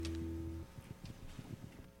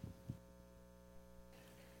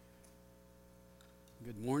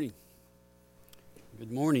Good morning.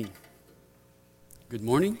 Good morning. Good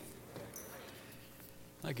morning.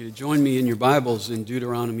 I'd like you to join me in your Bibles in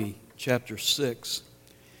Deuteronomy chapter 6.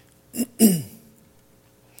 The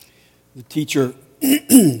teacher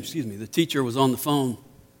was on the phone.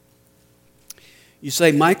 You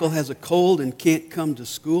say, Michael has a cold and can't come to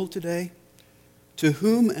school today? To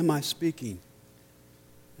whom am I speaking?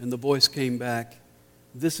 And the voice came back,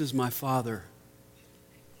 this is my father.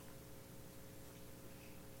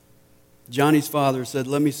 Johnny's father said,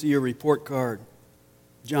 let me see your report card.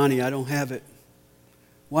 Johnny, I don't have it.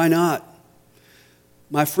 Why not?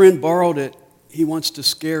 My friend borrowed it. He wants to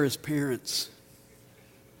scare his parents.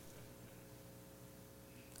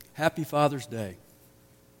 Happy Father's Day.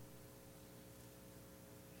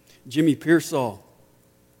 Jimmy Pearsall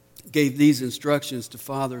gave these instructions to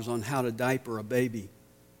fathers on how to diaper a baby.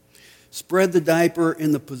 Spread the diaper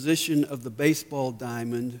in the position of the baseball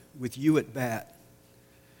diamond with you at bat.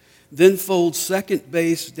 Then fold second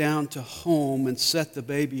base down to home and set the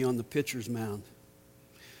baby on the pitcher's mound.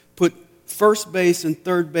 Put first base and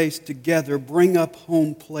third base together, bring up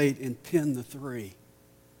home plate, and pin the three.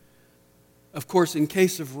 Of course, in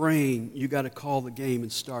case of rain, you got to call the game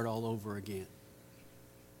and start all over again.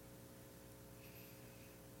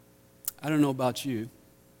 I don't know about you,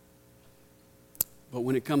 but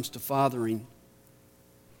when it comes to fathering,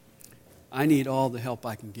 I need all the help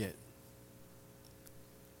I can get.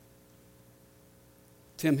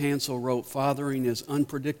 Tim Hansel wrote, fathering is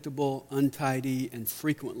unpredictable, untidy, and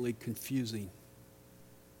frequently confusing.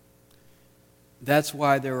 That's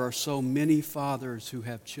why there are so many fathers who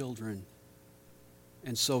have children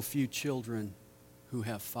and so few children who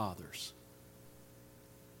have fathers.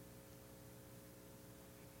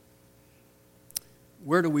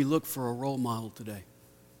 Where do we look for a role model today?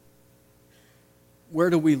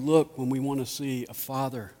 Where do we look when we want to see a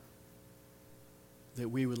father that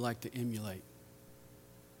we would like to emulate?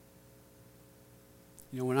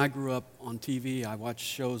 You know, when I grew up on TV, I watched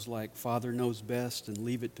shows like Father Knows Best and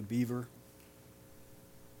Leave It to Beaver.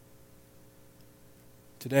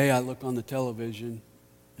 Today I look on the television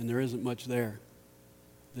and there isn't much there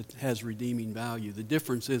that has redeeming value. The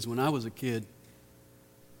difference is when I was a kid,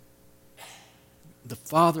 the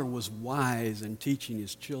father was wise in teaching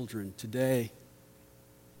his children. Today,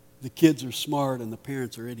 the kids are smart and the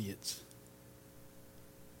parents are idiots.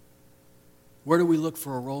 Where do we look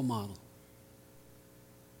for a role model?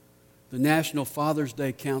 The National Father's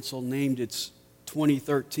Day Council named its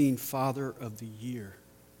 2013 Father of the Year.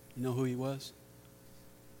 You know who he was?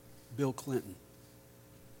 Bill Clinton.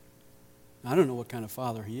 I don't know what kind of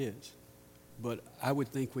father he is, but I would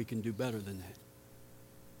think we can do better than that.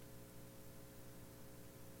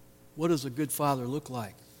 What does a good father look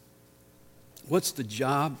like? What's the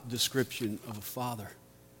job description of a father?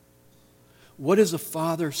 What is a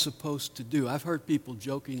father supposed to do? I've heard people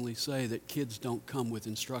jokingly say that kids don't come with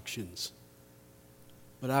instructions,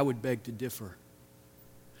 but I would beg to differ.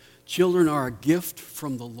 Children are a gift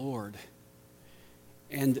from the Lord,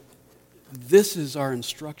 and this is our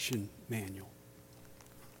instruction manual.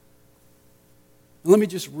 Let me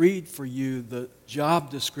just read for you the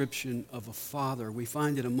job description of a father. We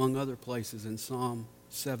find it among other places in Psalm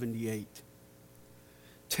 78.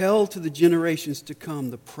 Tell to the generations to come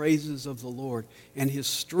the praises of the Lord and His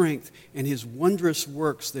strength and His wondrous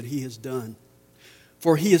works that He has done.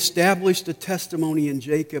 For He established a testimony in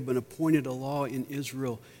Jacob and appointed a law in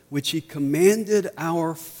Israel, which He commanded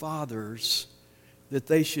our fathers that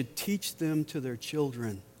they should teach them to their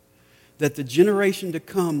children, that the generation to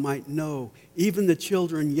come might know, even the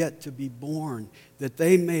children yet to be born, that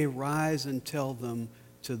they may rise and tell them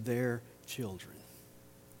to their children.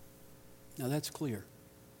 Now that's clear.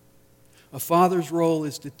 A father's role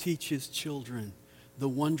is to teach his children the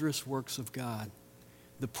wondrous works of God,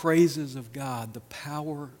 the praises of God, the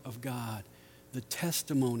power of God, the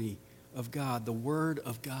testimony of God, the Word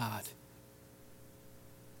of God.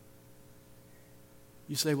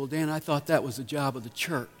 You say, well, Dan, I thought that was the job of the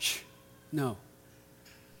church. No.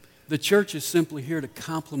 The church is simply here to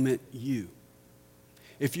complement you.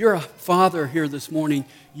 If you're a father here this morning,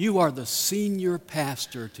 you are the senior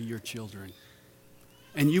pastor to your children.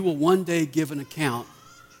 And you will one day give an account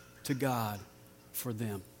to God for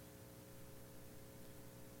them.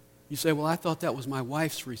 You say, well, I thought that was my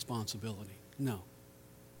wife's responsibility. No.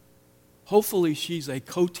 Hopefully she's a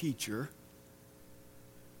co-teacher,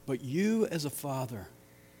 but you as a father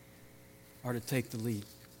are to take the lead.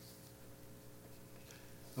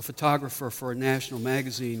 A photographer for a national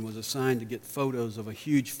magazine was assigned to get photos of a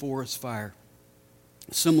huge forest fire,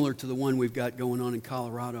 similar to the one we've got going on in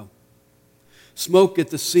Colorado. Smoke at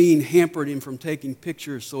the scene hampered him from taking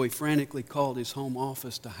pictures, so he frantically called his home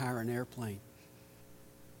office to hire an airplane.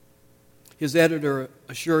 His editor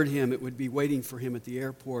assured him it would be waiting for him at the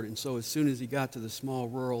airport, and so as soon as he got to the small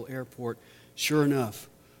rural airport, sure enough,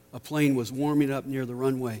 a plane was warming up near the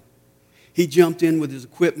runway. He jumped in with his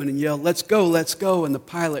equipment and yelled, "Let's go, let's go," and the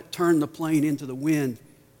pilot turned the plane into the wind.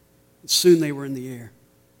 Soon they were in the air.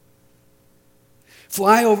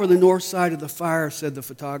 "Fly over the north side of the fire," said the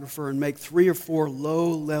photographer, "and make 3 or 4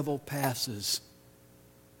 low-level passes."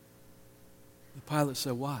 The pilot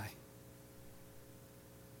said, "Why?"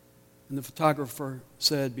 And the photographer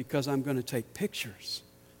said, "Because I'm going to take pictures.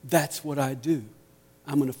 That's what I do.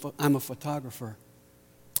 I'm a photographer."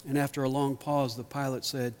 And after a long pause, the pilot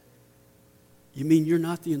said, "You mean you're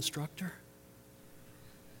not the instructor?"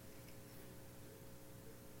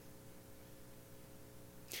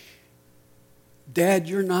 Dad,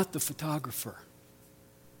 you're not the photographer.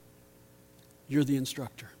 You're the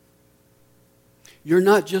instructor. You're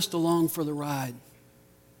not just along for the ride.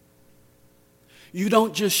 You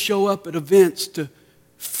don't just show up at events to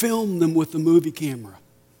film them with the movie camera.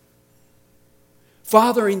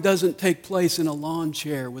 Fathering doesn't take place in a lawn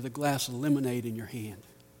chair with a glass of lemonade in your hand.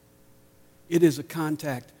 It is a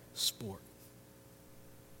contact sport.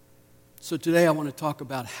 So today I want to talk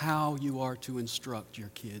about how you are to instruct your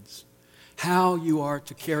kids, how you are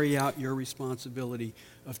to carry out your responsibility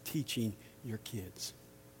of teaching your kids.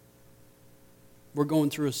 We're going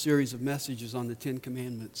through a series of messages on the 10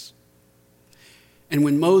 Commandments. And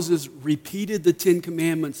when Moses repeated the 10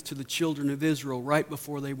 Commandments to the children of Israel right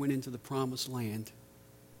before they went into the Promised Land,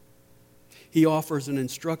 he offers an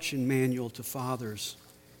instruction manual to fathers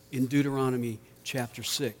in Deuteronomy chapter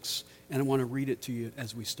 6. And I want to read it to you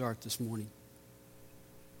as we start this morning.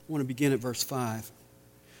 I want to begin at verse 5.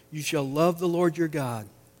 "You shall love the Lord your God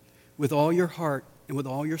with all your heart and with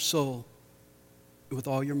all your soul and with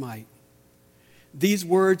all your might. These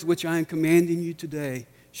words which I am commanding you today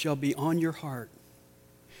shall be on your heart.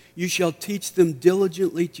 You shall teach them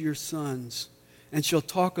diligently to your sons, and shall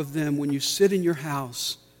talk of them when you sit in your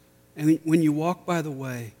house, and when you walk by the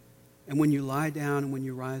way, and when you lie down, and when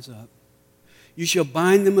you rise up. You shall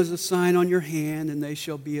bind them as a sign on your hand, and they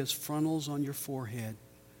shall be as frontals on your forehead.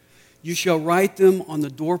 You shall write them on the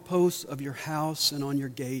doorposts of your house and on your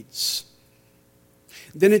gates.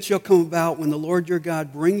 Then it shall come about when the Lord your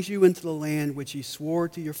God brings you into the land which he swore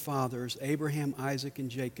to your fathers, Abraham, Isaac, and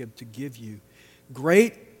Jacob, to give you,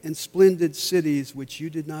 great and splendid cities which you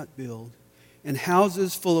did not build, and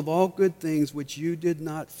houses full of all good things which you did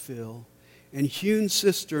not fill, and hewn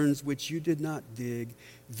cisterns which you did not dig,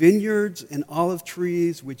 vineyards and olive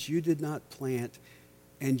trees which you did not plant,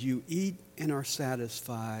 and you eat and are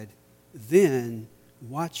satisfied. Then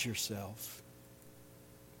watch yourself,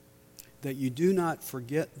 that you do not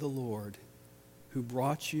forget the Lord who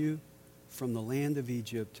brought you from the land of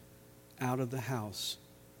Egypt out of the house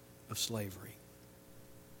of slavery."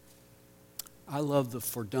 I love the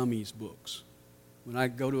For Dummies books. When I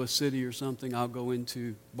go to a city or something, I'll go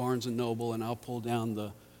into Barnes & Noble and I'll pull down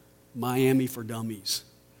the Miami for Dummies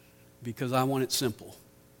because I want it simple.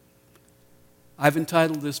 I've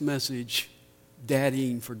entitled this message,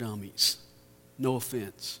 "Daddying for Dummies." No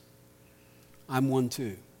offense. I'm one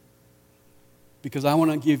too. Because I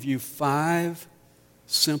want to give you 5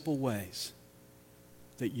 simple ways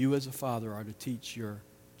that you as a father are to teach your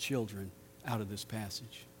children out of this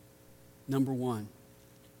passage. Number 1,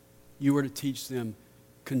 you are to teach them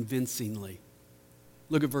convincingly.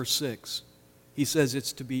 Look at verse 6. He says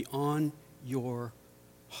it's to be on your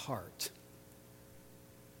heart.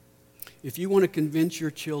 If you want to convince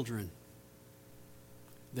your children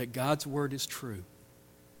that God's word is true,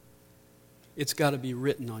 it's got to be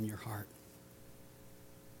written on your heart.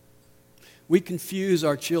 We confuse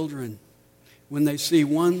our children when they see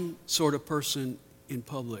one sort of person in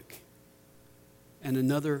public and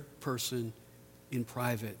another person in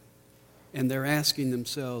private, and they're asking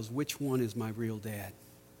themselves, which one is my real dad?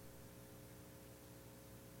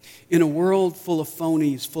 In a world full of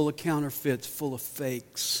phonies, full of counterfeits, full of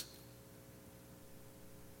fakes,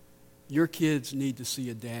 your kids need to see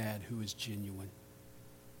a dad who is genuine.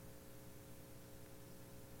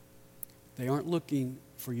 They aren't looking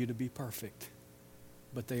for you to be perfect,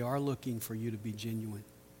 but they are looking for you to be genuine.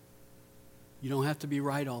 You don't have to be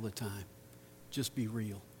right all the time. Just be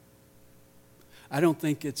real. I don't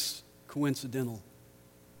think it's coincidental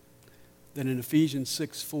that in Ephesians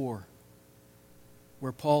 6:4,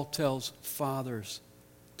 where Paul tells fathers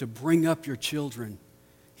to bring up your children,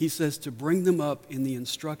 he says to bring them up in the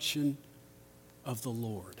instruction of the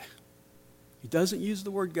Lord. He doesn't use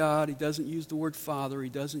the word God. He doesn't use the word Father. He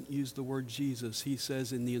doesn't use the word Jesus. He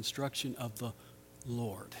says in the instruction of the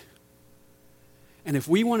Lord. And if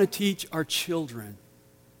we want to teach our children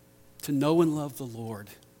to know and love the Lord,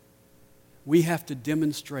 we have to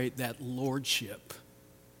demonstrate that lordship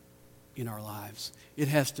in our lives. It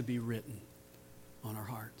has to be written on our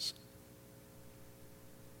hearts.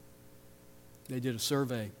 They did a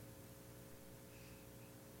survey,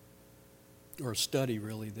 or a study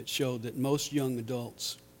really, that showed that most young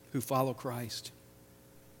adults who follow Christ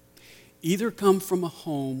either come from a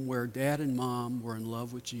home where dad and mom were in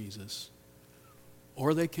love with Jesus,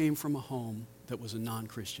 or they came from a home that was a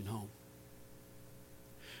non-Christian home.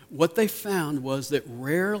 What they found was that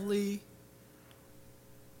rarely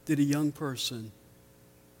did a young person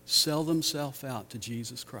sell themselves out to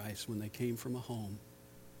Jesus Christ when they came from a home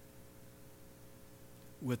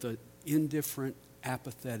with an indifferent,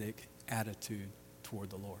 apathetic attitude toward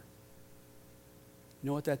the Lord. You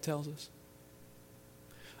know what that tells us?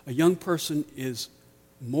 A young person is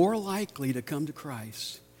more likely to come to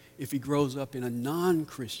Christ if he grows up in a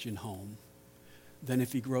non-Christian home than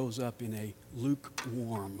if he grows up in a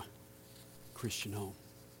lukewarm Christian home.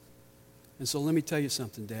 And so let me tell you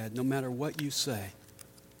something, Dad. No matter what you say,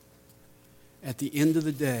 at the end of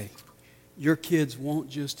the day, your kids won't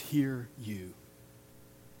just hear you.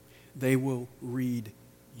 They will read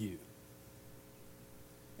you.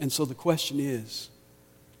 And so the question is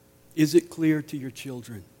it clear to your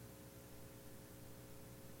children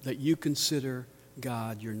that you consider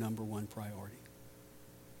God your number one priority?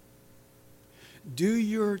 Do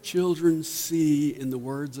your children see in the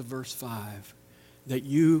words of verse 5 that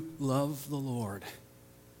you love the Lord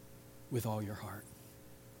with all your heart?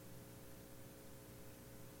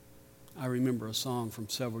 I remember a song from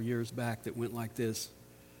several years back that went like this.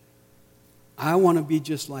 I want to be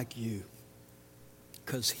just like you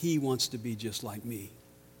because he wants to be just like me.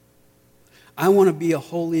 I want to be a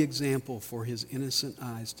holy example for his innocent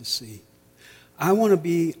eyes to see. I want to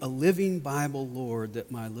be a living Bible, Lord,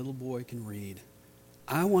 that my little boy can read.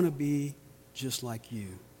 I want to be just like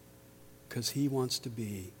you because he wants to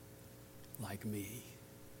be like me.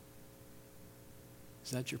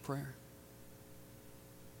 Is that your prayer?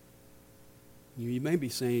 You may be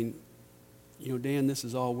saying, Dan, this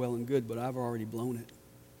is all well and good, but I've already blown it.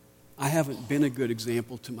 I haven't been a good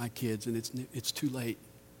example to my kids, and it's too late.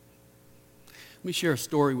 Let me share a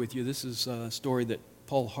story with you. This is a story that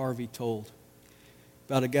Paul Harvey told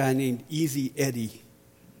about a guy named Easy Eddie.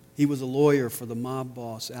 He was a lawyer for the mob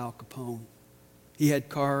boss, Al Capone. He had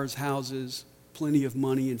cars, houses, plenty of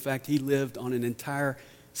money. In fact, he lived on an entire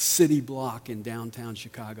city block in downtown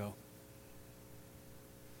Chicago.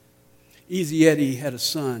 Easy Eddie had a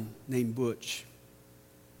son named Butch.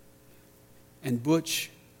 And Butch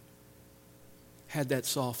had that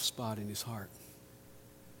soft spot in his heart.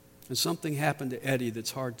 And something happened to Eddie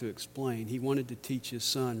that's hard to explain. He wanted to teach his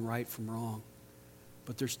son right from wrong.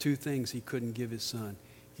 But there's two things he couldn't give his son.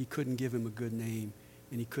 He couldn't give him a good name,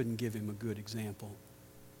 and he couldn't give him a good example.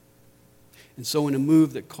 And so in a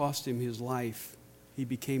move that cost him his life, he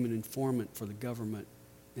became an informant for the government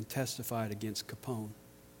and testified against Capone.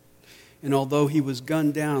 And although he was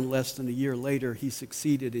gunned down less than a year later, he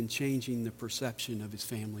succeeded in changing the perception of his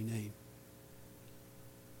family name.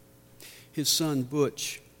 His son,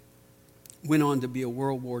 Butch, went on to be a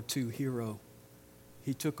World War II hero.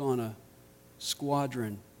 He took on a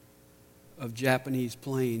squadron of Japanese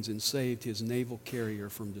planes and saved his naval carrier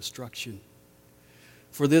from destruction.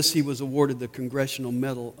 For this, he was awarded the Congressional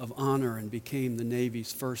Medal of Honor and became the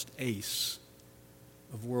Navy's first ace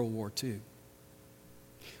of World War II.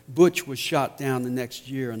 Butch was shot down the next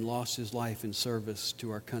year and lost his life in service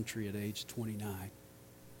to our country at age 29.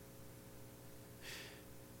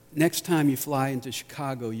 Next time you fly into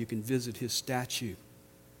Chicago, you can visit his statue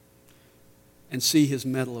and see his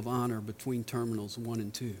Medal of Honor between Terminals 1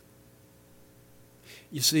 and 2.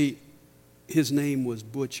 You see, his name was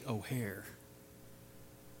Butch O'Hare.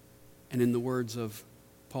 And in the words of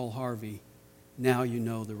Paul Harvey, now you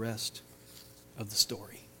know the rest of the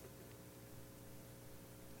story.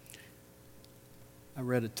 I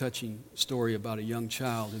read a touching story about a young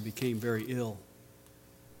child who became very ill.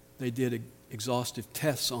 They did exhaustive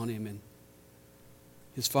tests on him, and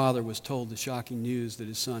his father was told the shocking news that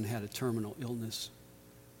his son had a terminal illness.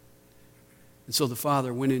 And so the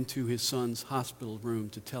father went into his son's hospital room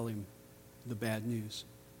to tell him the bad news.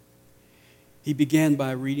 He began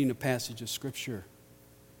by reading a passage of Scripture,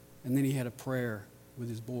 and then he had a prayer with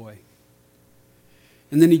his boy.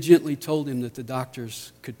 And then he gently told him that the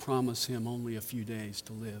doctors could promise him only a few days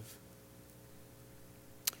to live.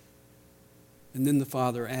 And then the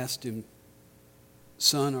father asked him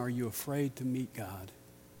 "Son, are you afraid to meet God?"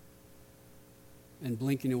 And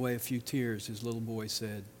blinking away a few tears, his little boy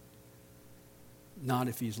said, "Not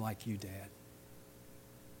if he's like you, Dad."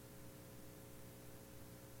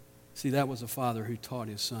 See, that was a father who taught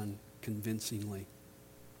his son convincingly.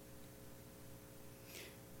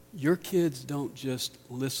 Your kids don't just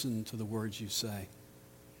listen to the words you say.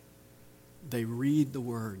 They read the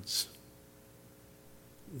words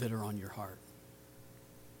that are on your heart.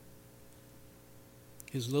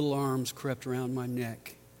 His little arms crept around my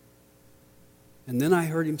neck. And then I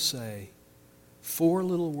heard him say, 4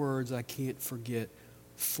 little words I can't forget,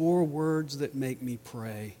 4 words that make me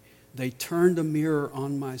pray. They turned a mirror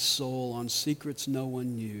on my soul, on secrets no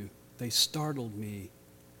one knew. They startled me.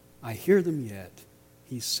 I hear them yet.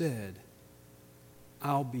 He said,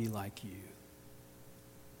 "I'll be like you.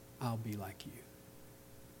 I'll be like you."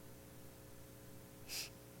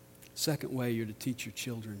 Second way you're to teach your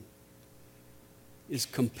children is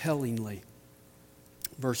compellingly.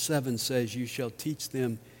 Verse 7 says, "You shall teach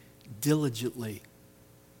them diligently."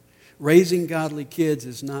 Raising godly kids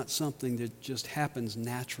is not something that just happens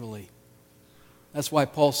naturally. That's why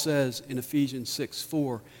Paul says in Ephesians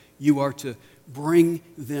 6:4, you are to bring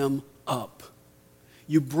them up.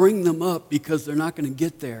 You bring them up because they're not going to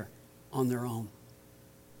get there on their own.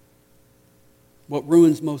 What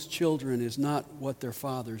ruins most children is not what their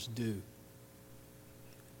fathers do.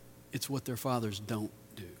 It's what their fathers don't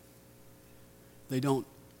do. They don't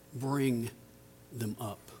bring them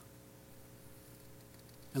up.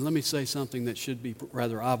 And let me say something that should be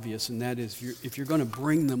rather obvious, and that is if you're going to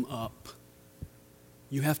bring them up,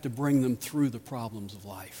 you have to bring them through the problems of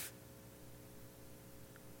life.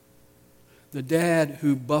 The dad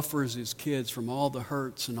who buffers his kids from all the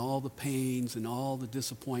hurts and all the pains and all the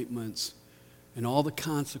disappointments and all the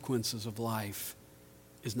consequences of life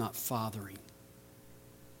is not fathering.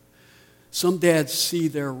 Some dads see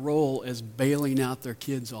their role as bailing out their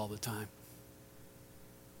kids all the time.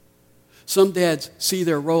 Some dads see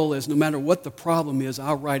their role as no matter what the problem is,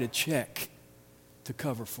 I'll write a check to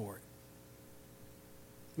cover for it.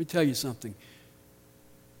 Let me tell you something.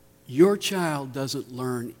 Your child doesn't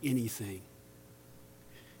learn anything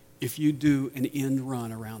if you do an end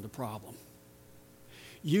run around the problem.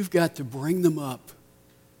 You've got to bring them up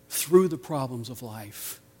through the problems of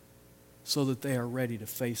life so that they are ready to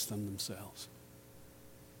face them themselves.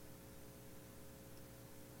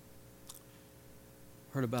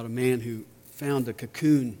 Heard about a man who found a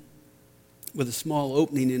cocoon with a small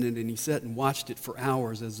opening in it, and he sat and watched it for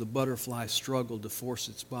hours as the butterfly struggled to force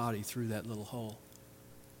its body through that little hole.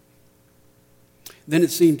 Then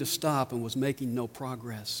it seemed to stop and was making no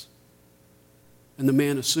progress. And the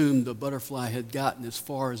man assumed the butterfly had gotten as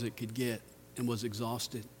far as it could get and was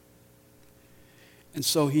exhausted. And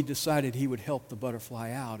so he decided he would help the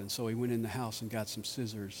butterfly out. And so he went in the house and got some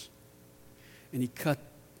scissors. And he cut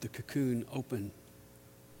the cocoon open.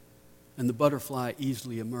 And the butterfly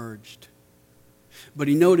easily emerged. But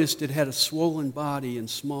he noticed it had a swollen body and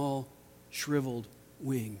small, shriveled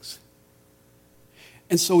wings.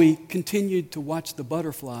 And so he continued to watch the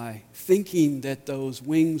butterfly, thinking that those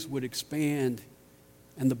wings would expand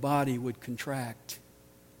and the body would contract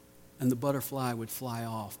and the butterfly would fly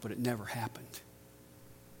off, but it never happened.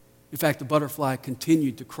 In fact, the butterfly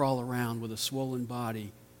continued to crawl around with a swollen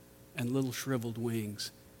body and little shriveled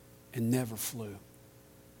wings and never flew.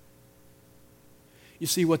 You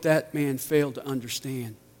see, what that man failed to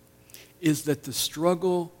understand is that the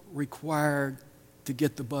struggle required to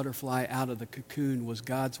get the butterfly out of the cocoon was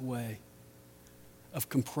God's way of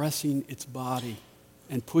compressing its body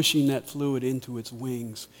and pushing that fluid into its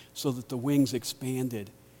wings so that the wings expanded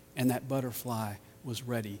and that butterfly was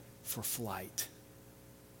ready for flight.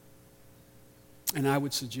 And I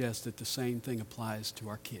would suggest that the same thing applies to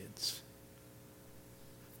our kids.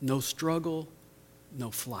 No struggle,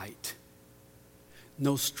 no flight.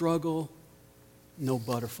 No struggle, no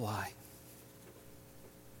butterfly.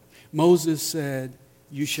 Moses said,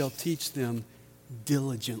 "You shall teach them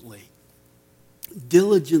diligently."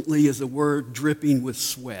 Diligently is a word dripping with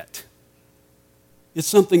sweat. It's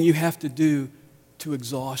something you have to do to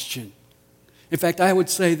exhaustion. In fact, I would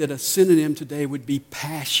say that a synonym today would be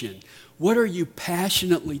passion. What are you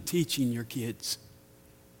passionately teaching your kids?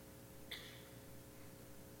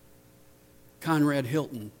 Conrad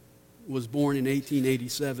Hilton was born in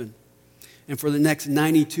 1887, and for the next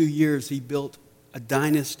 92 years he built a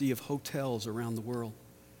dynasty of hotels around the world.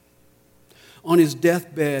 On his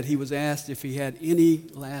deathbed, he was asked if he had any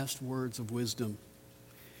last words of wisdom.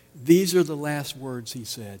 These are the last words he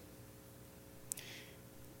said.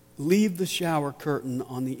 "Leave the shower curtain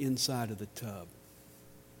on the inside of the tub.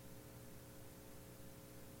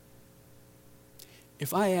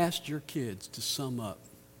 If I asked your kids to sum up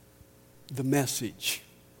the message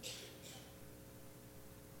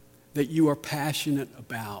that you are passionate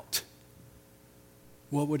about,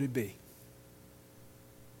 what would it be?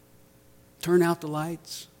 Turn out the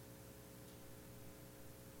lights?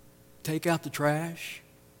 Take out the trash?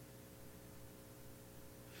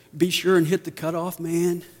 Be sure and hit the cutoff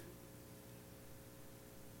man?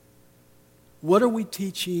 What are we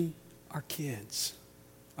teaching our kids?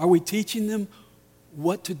 Are we teaching them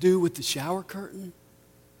what to do with the shower curtain?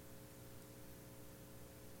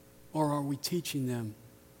 Or are we teaching them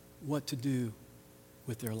what to do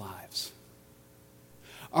with their lives?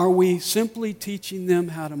 Are we simply teaching them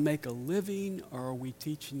how to make a living, or are we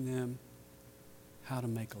teaching them how to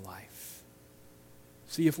make a life?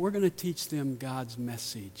 See, if we're going to teach them God's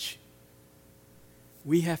message,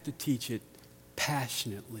 we have to teach it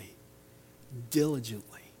passionately,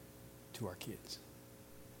 diligently to our kids.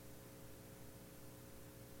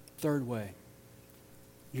 Third way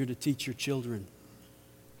you're to teach your children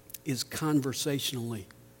is conversationally.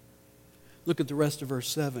 Look at the rest of verse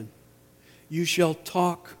 7. You shall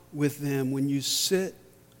talk with them when you sit,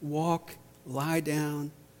 walk, lie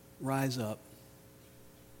down, rise up.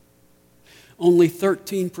 Only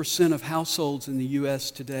 13% of households in the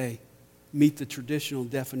U.S. today meet the traditional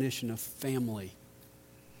definition of family.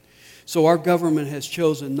 So our government has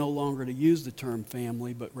chosen no longer to use the term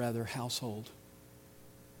family, but rather household.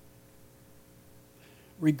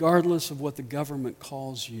 Regardless of what the government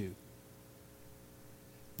calls you,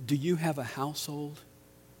 do you have a household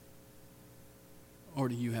or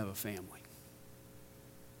do you have a family?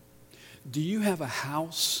 Do you have a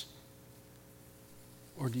house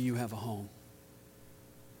or do you have a home?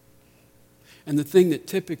 And the thing that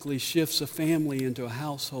typically shifts a family into a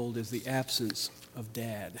household is the absence of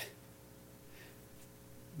dad.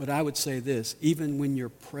 But I would say this, even when you're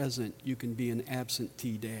present, you can be an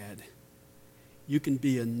absentee dad. You can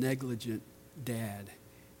be a negligent dad.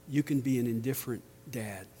 You can be an indifferent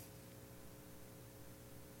dad.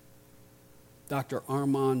 Dr.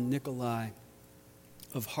 Armand Nikolai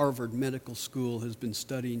of Harvard Medical School has been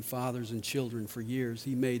studying fathers and children for years.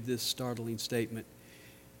 He made this startling statement.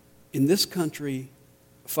 In this country,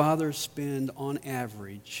 fathers spend on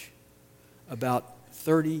average about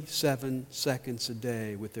 37 seconds a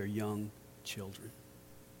day with their young children.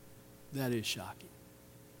 That is shocking.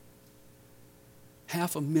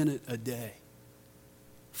 Half a minute a day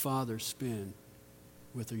fathers spend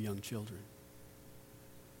with their young children.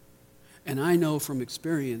 And I know from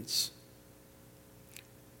experience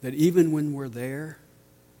that even when we're there,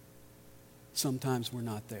 sometimes we're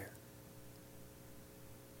not there.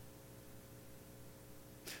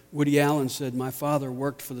 Woody Allen said, "My father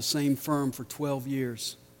worked for the same firm for 12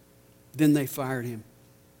 years. Then they fired him.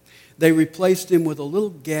 They replaced him with a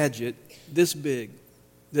little gadget this big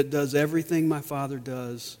that does everything my father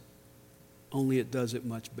does, only it does it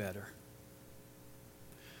much better."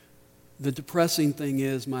 The depressing thing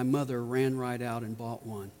is my mother ran right out and bought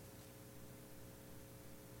one.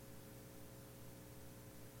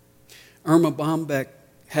 Irma Bombeck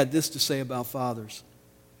had this to say about fathers.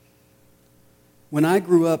 When I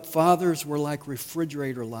grew up, fathers were like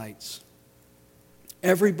refrigerator lights.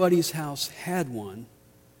 Everybody's house had one,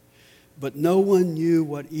 but no one knew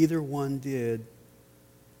what either one did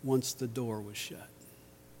once the door was shut.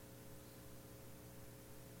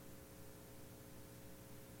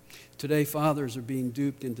 Today, fathers are being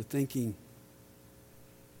duped into thinking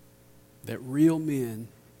that real men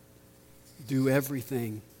do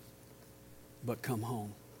everything but come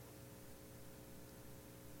home.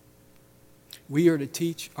 We are to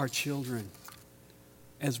teach our children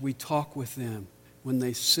as we talk with them when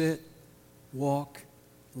they sit, walk,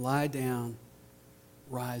 lie down,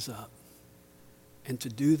 rise up. And to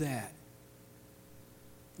do that,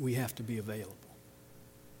 we have to be available.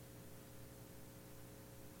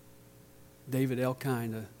 David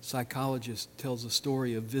Elkind, a psychologist, tells a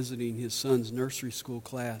story of visiting his son's nursery school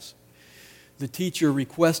class. The teacher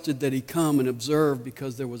requested that he come and observe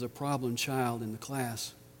because there was a problem child in the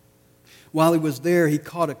class. While he was there, he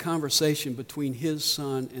caught a conversation between his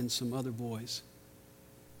son and some other boys.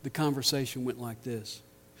 The conversation went like this.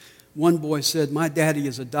 One boy said, "My daddy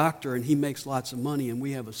is a doctor and he makes lots of money and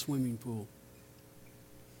we have a swimming pool."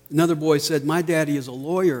 Another boy said, "My daddy is a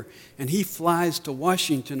lawyer and he flies to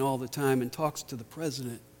Washington all the time and talks to the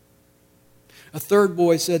president." A third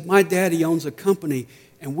boy said, "My daddy owns a company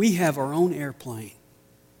and we have our own airplane."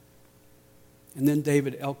 And then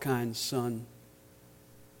David Elkind's son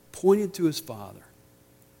pointed to his father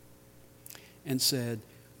and said,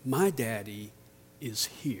 "My daddy is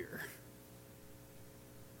here."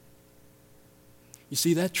 You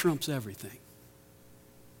see, that trumps everything.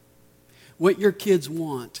 What your kids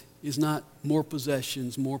want is not more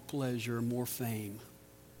possessions, more pleasure, more fame.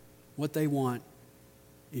 What they want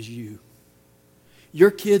is you. Your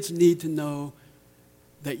kids need to know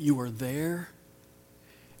that you are there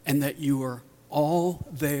and that you are all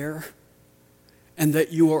there and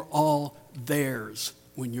that you are all theirs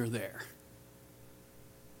when you're there.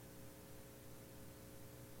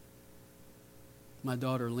 My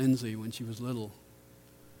daughter Lindsay, when she was little,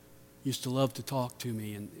 used to love to talk to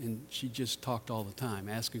me, and she just talked all the time,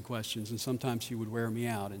 asking questions, and sometimes she would wear me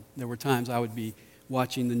out. And there were times I would be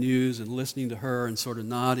watching the news and listening to her and sort of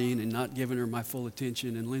nodding and not giving her my full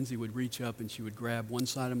attention, and Lindsay would reach up and she would grab one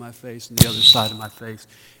side of my face and the other side of my face,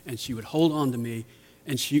 and she would hold on to me,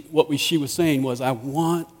 and she was saying was, I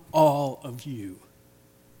want all of you.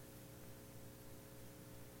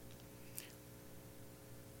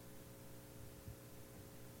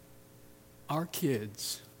 Our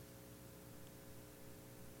kids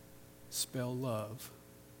spell love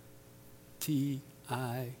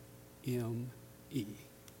Time.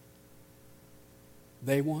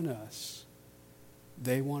 They want us.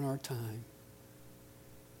 They want our time.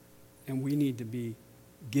 And we need to be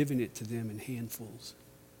giving it to them in handfuls.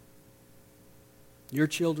 Your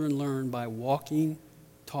children learn by walking,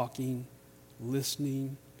 talking,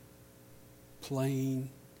 listening, playing,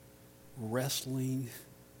 wrestling,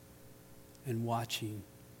 and watching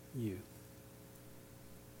you.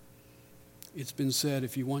 It's been said,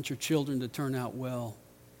 if you want your children to turn out well,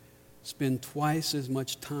 spend twice as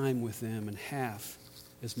much time with them and half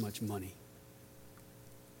as much money.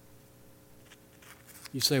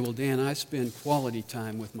 You say, well, Dan, I spend quality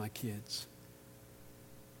time with my kids.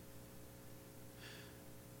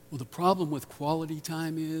 Well, the problem with quality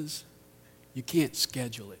time is you can't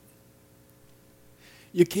schedule it.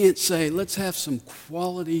 You can't say, let's have some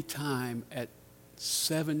quality time at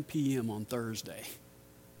 7 p.m. on Thursday.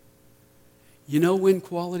 You know when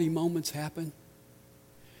quality moments happen?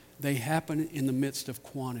 They happen in the midst of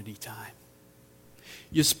quantity time.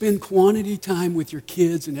 You spend quantity time with your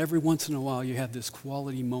kids, and every once in a while you have this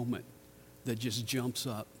quality moment that just jumps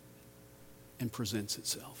up and presents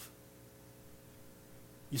itself.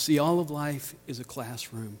 You see, all of life is a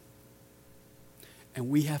classroom, and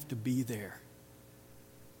we have to be there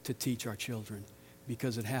to teach our children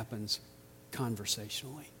because it happens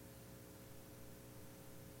conversationally.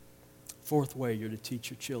 Fourth way you're to teach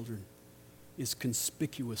your children is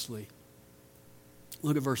conspicuously.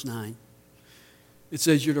 Look at verse 9. It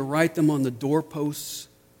says you're to write them on the doorposts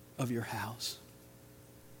of your house.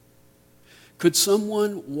 Could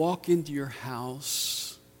someone walk into your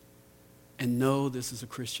house and know this is a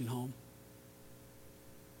Christian home?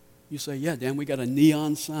 You say, yeah, Dan, we got a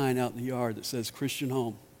neon sign out in the yard that says Christian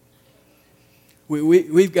home.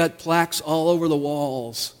 We've got plaques all over the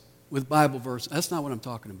walls with Bible verses. That's not what I'm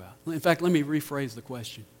talking about. In fact, let me rephrase the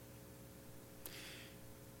question.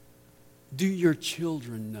 Do your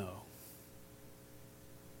children know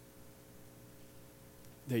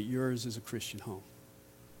that yours is a Christian home?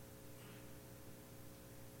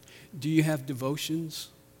 Do you have devotions,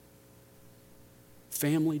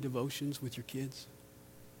 family devotions with your kids?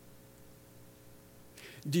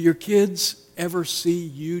 Do your kids ever see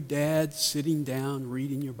you, Dad, sitting down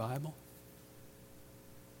reading your Bible?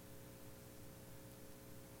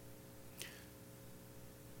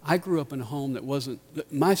 I grew up in a home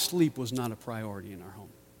my sleep was not a priority in our home.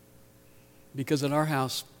 Because at our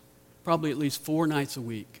house, probably at least 4 nights a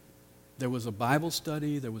week, there was a Bible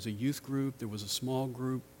study, there was a youth group, there was a small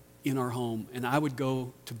group in our home, and I would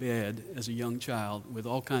go to bed as a young child with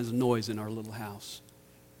all kinds of noise in our little house.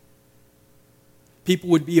 People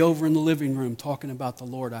would be over in the living room talking about the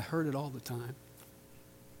Lord. I heard it all the time.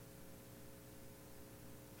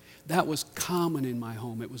 That was common in my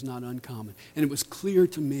home. It was not uncommon. And it was clear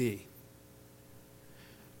to me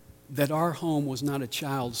that our home was not a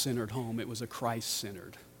child-centered home. It was a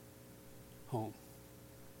Christ-centered home.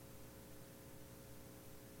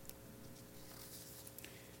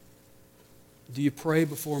 Do you pray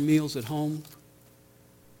before meals at home,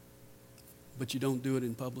 but you don't do it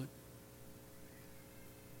in public?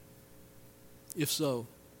 If so,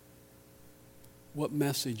 what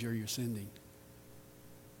message are you sending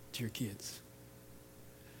to your kids?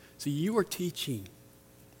 See, you are teaching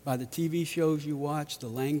by the TV shows you watch, the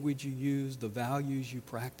language you use, the values you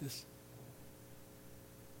practice.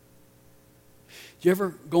 Do you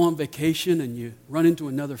ever go on vacation and you run into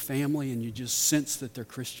another family and you just sense that they're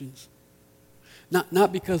Christians?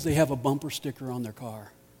 Not because they have a bumper sticker on their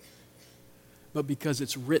car, but because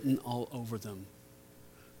it's written all over them.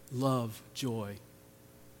 Love, joy,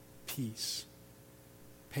 peace,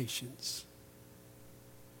 patience.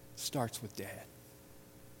 Starts with Dad.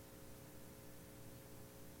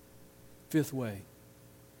 Fifth way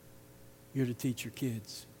you're to teach your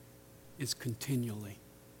kids is continually.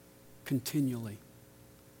 Continually.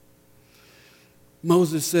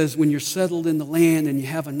 Moses says when you're settled in the land and you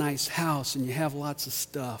have a nice house and you have lots of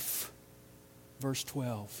stuff, verse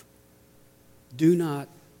 12, do not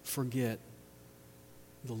forget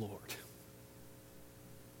the Lord.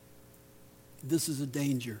 This is a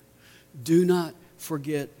danger. Do not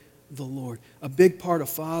forget the Lord. A big part of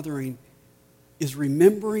fathering is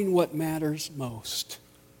remembering what matters most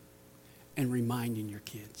and reminding your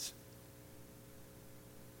kids.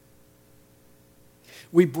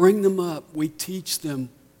 We bring them up, we teach them,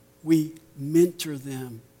 we mentor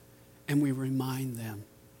them, and we remind them.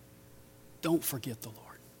 Don't forget the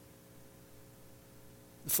Lord.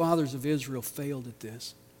 The fathers of Israel failed at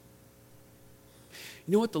this.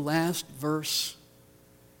 You know what the last verse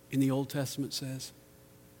in the Old Testament says?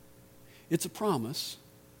 It's a promise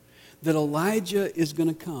that Elijah is going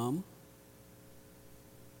to come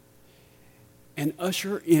and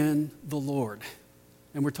usher in the Lord.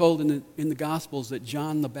 And we're told in the Gospels that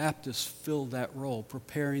John the Baptist filled that role,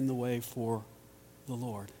 preparing the way for the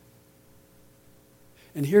Lord.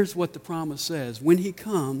 And here's what the promise says. When he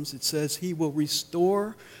comes, it says he will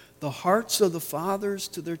restore the hearts of the fathers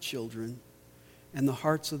to their children and the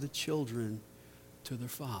hearts of the children to their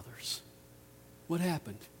fathers. What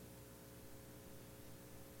happened?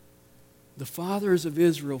 The fathers of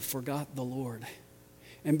Israel forgot the Lord.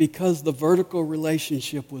 And because the vertical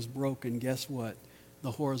relationship was broken, guess what?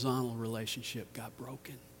 The horizontal relationship got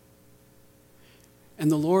broken. And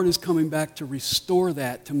the Lord is coming back to restore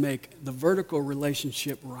that, to make the vertical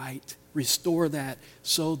relationship right. Restore that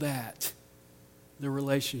so that the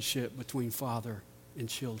relationship between father and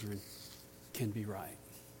children can be right.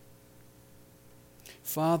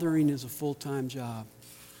 Fathering is a full-time job,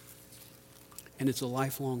 and it's a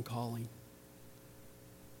lifelong calling.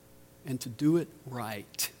 And to do it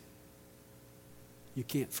right, you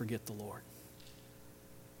can't forget the Lord.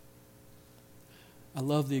 I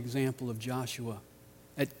love the example of Joshua.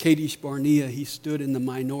 At Kadesh Barnea, he stood in the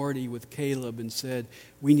minority with Caleb and said,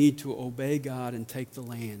 we need to obey God and take the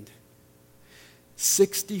land.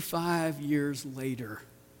 65 years later,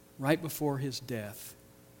 right before his death,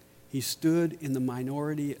 he stood in the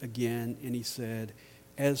minority again and he said,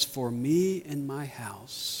 as for me and my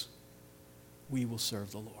house, we will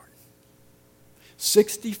serve the Lord.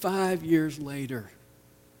 65 years later,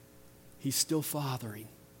 he's still fathering,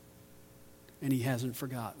 and he hasn't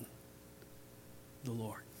forgotten the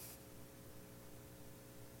Lord.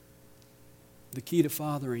 The key to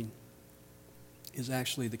fathering is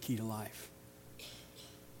actually the key to life.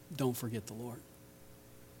 Don't forget the Lord.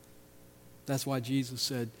 That's why Jesus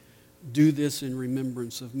said, do this in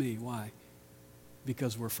remembrance of me. Why?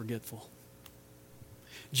 Because we're forgetful.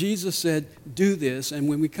 Jesus said, do this, and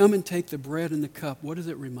when we come and take the bread and the cup, what does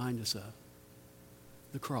it remind us of?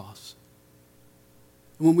 The cross.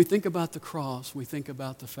 And when we think about the cross, we think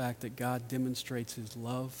about the fact that God demonstrates his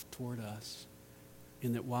love toward us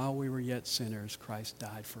in that while we were yet sinners, Christ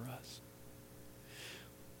died for us.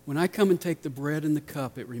 When I come and take the bread and the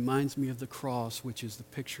cup, it reminds me of the cross, which is the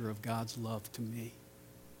picture of God's love to me.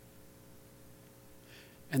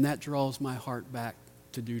 And that draws my heart back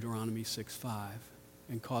to Deuteronomy 6:5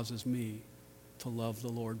 and causes me to love the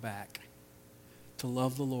Lord back, to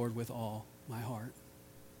love the Lord with all my heart.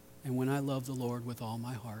 And when I love the Lord with all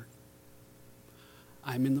my heart,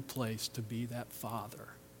 I'm in the place to be that father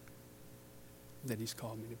that he's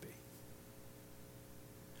called me to be.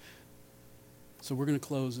 So we're going to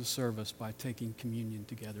close this service by taking communion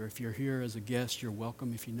together. If you're here as a guest, you're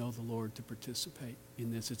welcome. If you know the Lord, to participate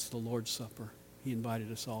in this. It's the Lord's Supper. He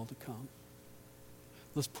invited us all to come.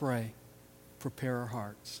 Let's pray, prepare our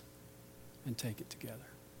hearts, and take it together.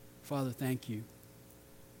 Father, thank you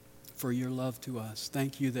for your love to us.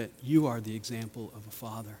 Thank you that you are the example of a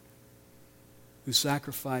father who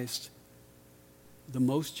sacrificed the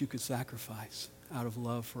most you could sacrifice out of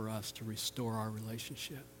love for us to restore our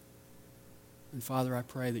relationship. And Father, I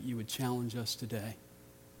pray that you would challenge us today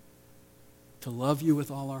to love you with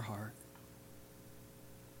all our heart,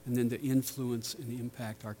 and then to influence and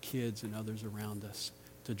impact our kids and others around us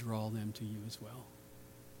to draw them to you as well.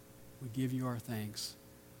 We give you our thanks,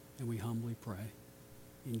 and we humbly pray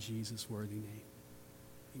in Jesus' worthy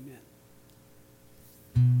name.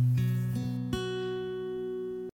 Amen.